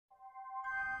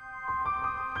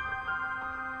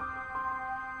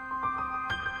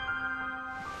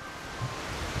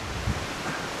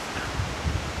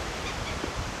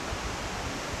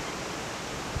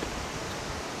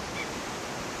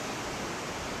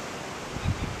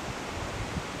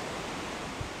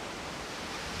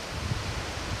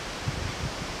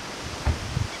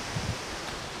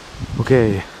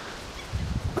Okay,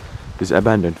 this is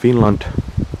abandoned Finland.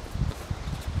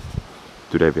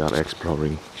 Today we are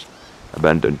exploring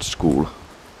abandoned school.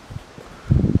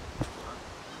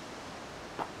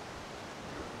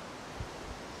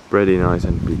 Pretty nice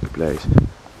and big place.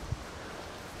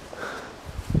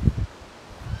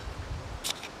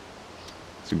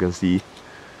 As you can see,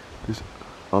 this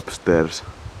upstairs.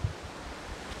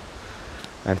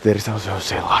 And there is also a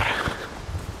cellar.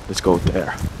 Let's go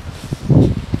there.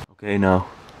 Okay, now.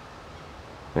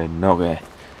 Okay,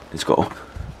 let's go.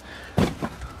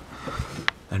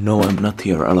 And no, I'm not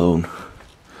here alone.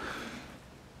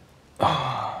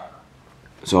 Oh,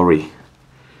 sorry.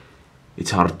 It's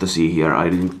hard to see here.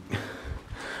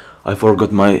 I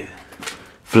forgot my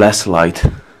flashlight.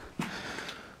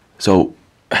 So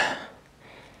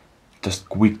just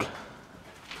quick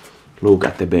look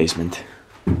at the basement.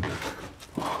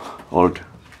 Old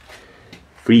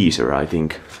freezer, I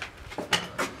think.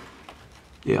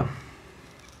 Yeah.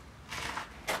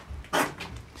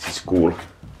 This is cool.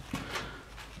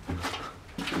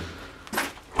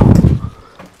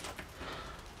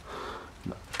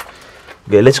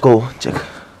 Okay, let's go check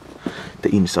the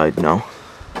inside now.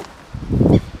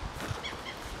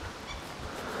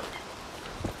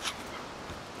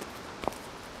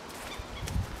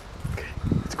 Okay,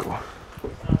 let's go.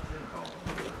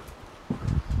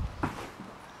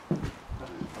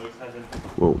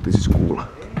 Whoa, this is cool.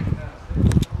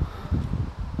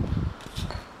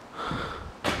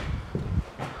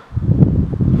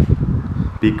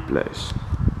 Big place.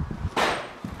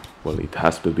 Well, it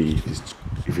has to be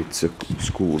if it's a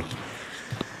school.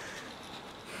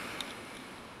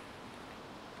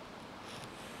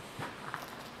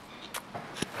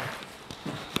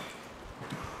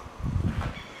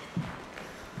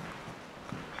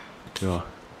 Yeah,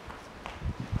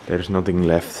 there's nothing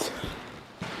left.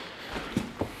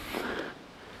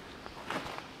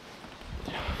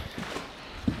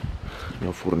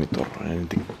 No furniture or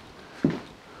anything.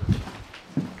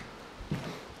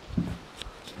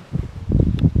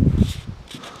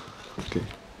 Okay.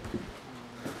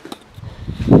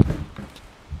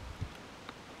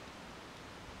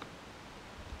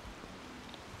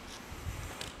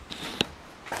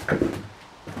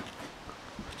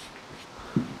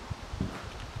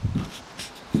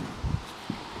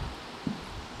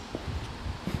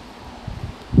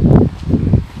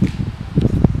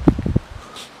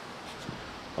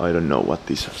 I don't know what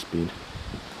this has been.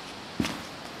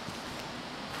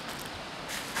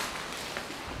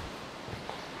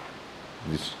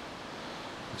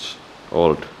 It's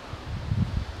old.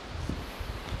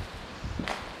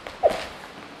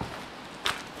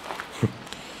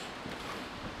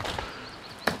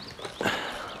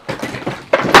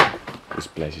 This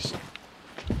place is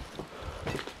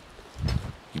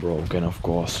broken, of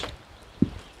course.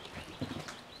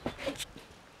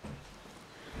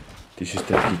 This is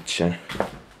the kitchen.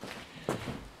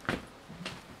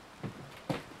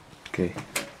 Okay.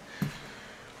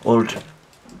 Old.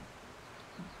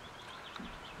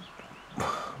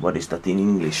 What is that in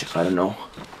English? I don't know.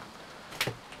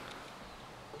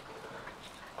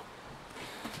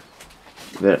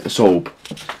 The soap.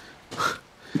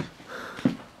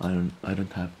 I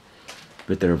don't have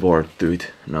better word to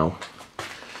it now.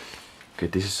 Okay,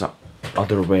 this is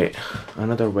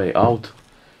another way out.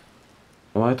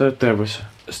 Oh, I thought there was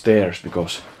stairs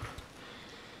because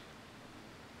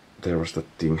there was that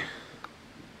thing.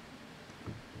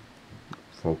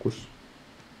 Focus.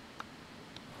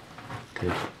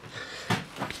 Okay.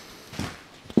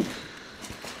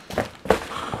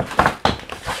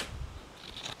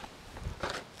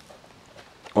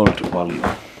 Old value.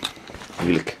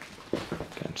 Milk.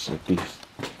 Can see this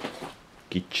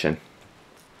kitchen.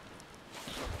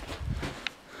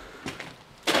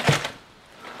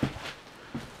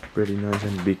 Pretty nice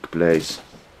and big place.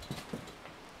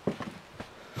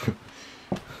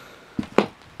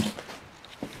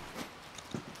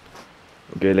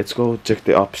 Okay, let's go check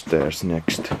the upstairs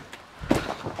next.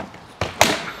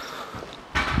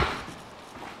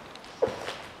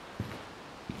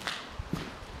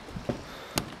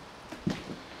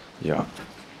 Yeah.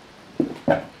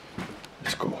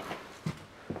 Let's go.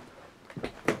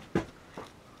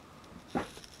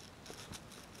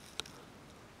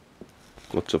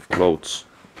 Lots of clothes.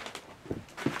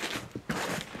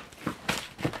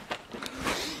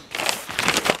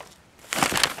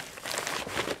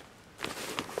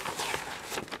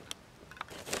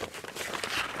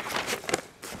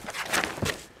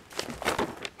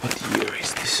 What year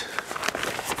is this?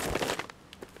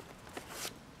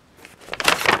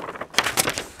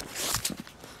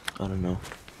 I don't know.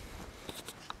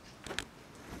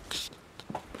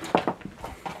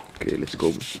 Okay, let's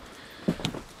go.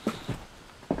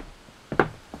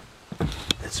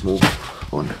 Let's move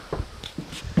on.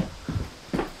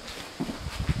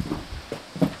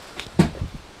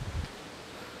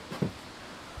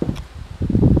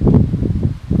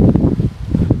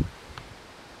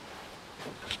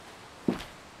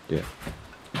 Yeah.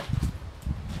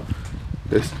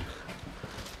 This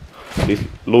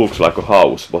looks like a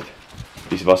house, but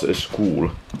this was a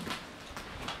school.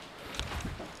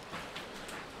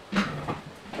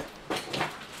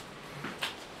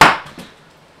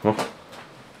 Oh.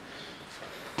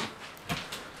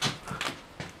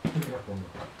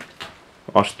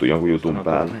 Astu jonkun jutun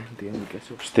päälle.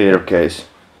 Staircase.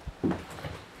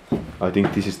 I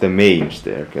think this is the main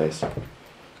staircase.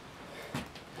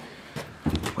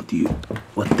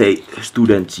 What they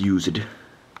students used.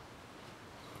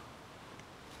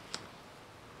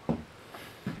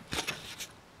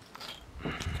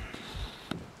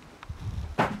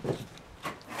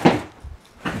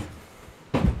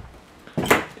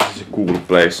 This is a cool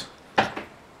place.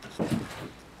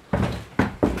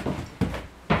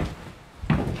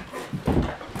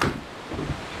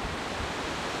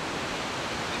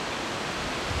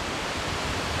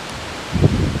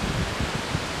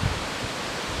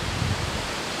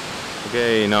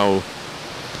 Okay, now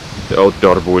the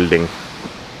outdoor building.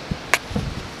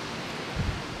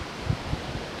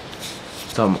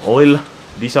 Some oil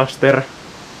disaster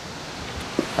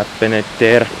happened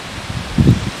there.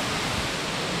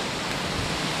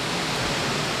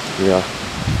 Yeah.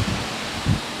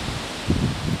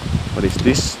 What is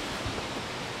this?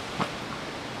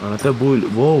 Another bull.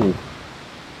 Whoa!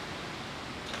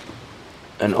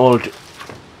 An old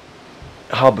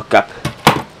hubcap.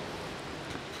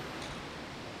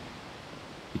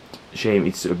 Shame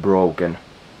it's broken.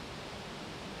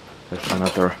 There's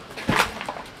another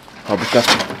hubcap.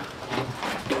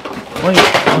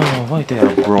 Why they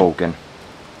are broken?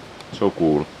 So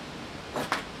cool.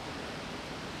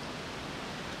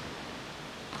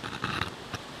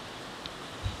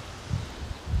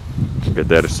 Okay,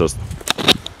 there's just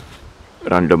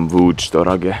random wood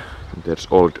storage. There's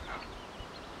old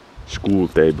school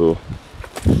table.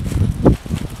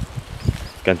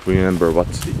 Can't remember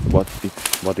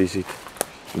what is it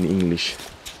in English.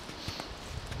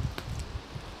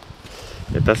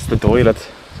 Yeah, that's the toilet,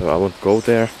 so I won't go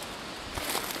there.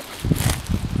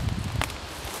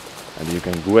 And you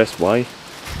can guess why.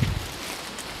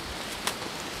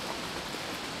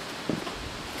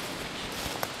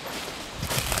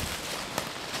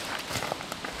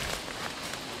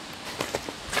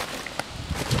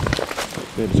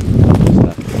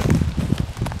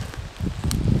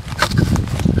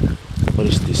 What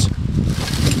is this?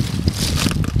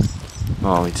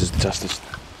 Oh, it's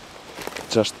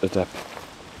just a tap.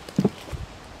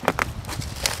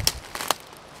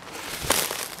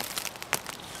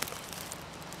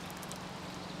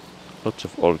 Lots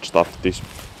of old stuff. This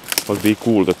would be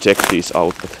cool to check these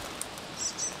out, but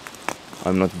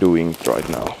I'm not doing it right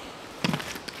now.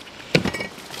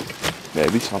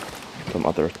 Maybe some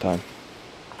other time.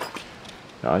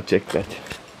 Yeah, I checked that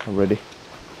already.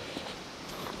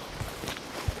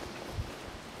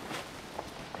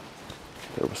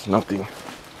 There was nothing,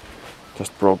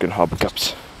 just broken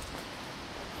hubcaps.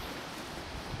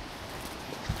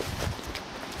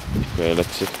 Okay,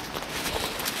 let's see.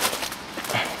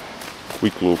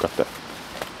 Quick look at the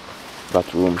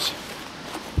bathrooms.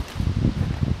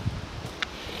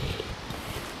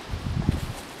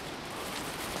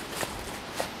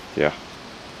 Yeah.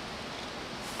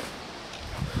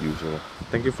 Usual.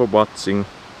 Thank you for watching.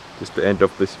 This is the end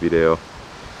of this video.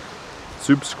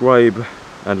 Subscribe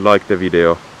and like the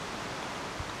video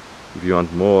if you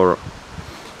want more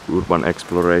urban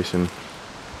exploration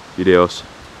videos.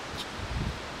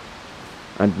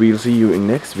 And we'll see you in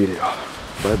next video.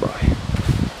 Bye bye.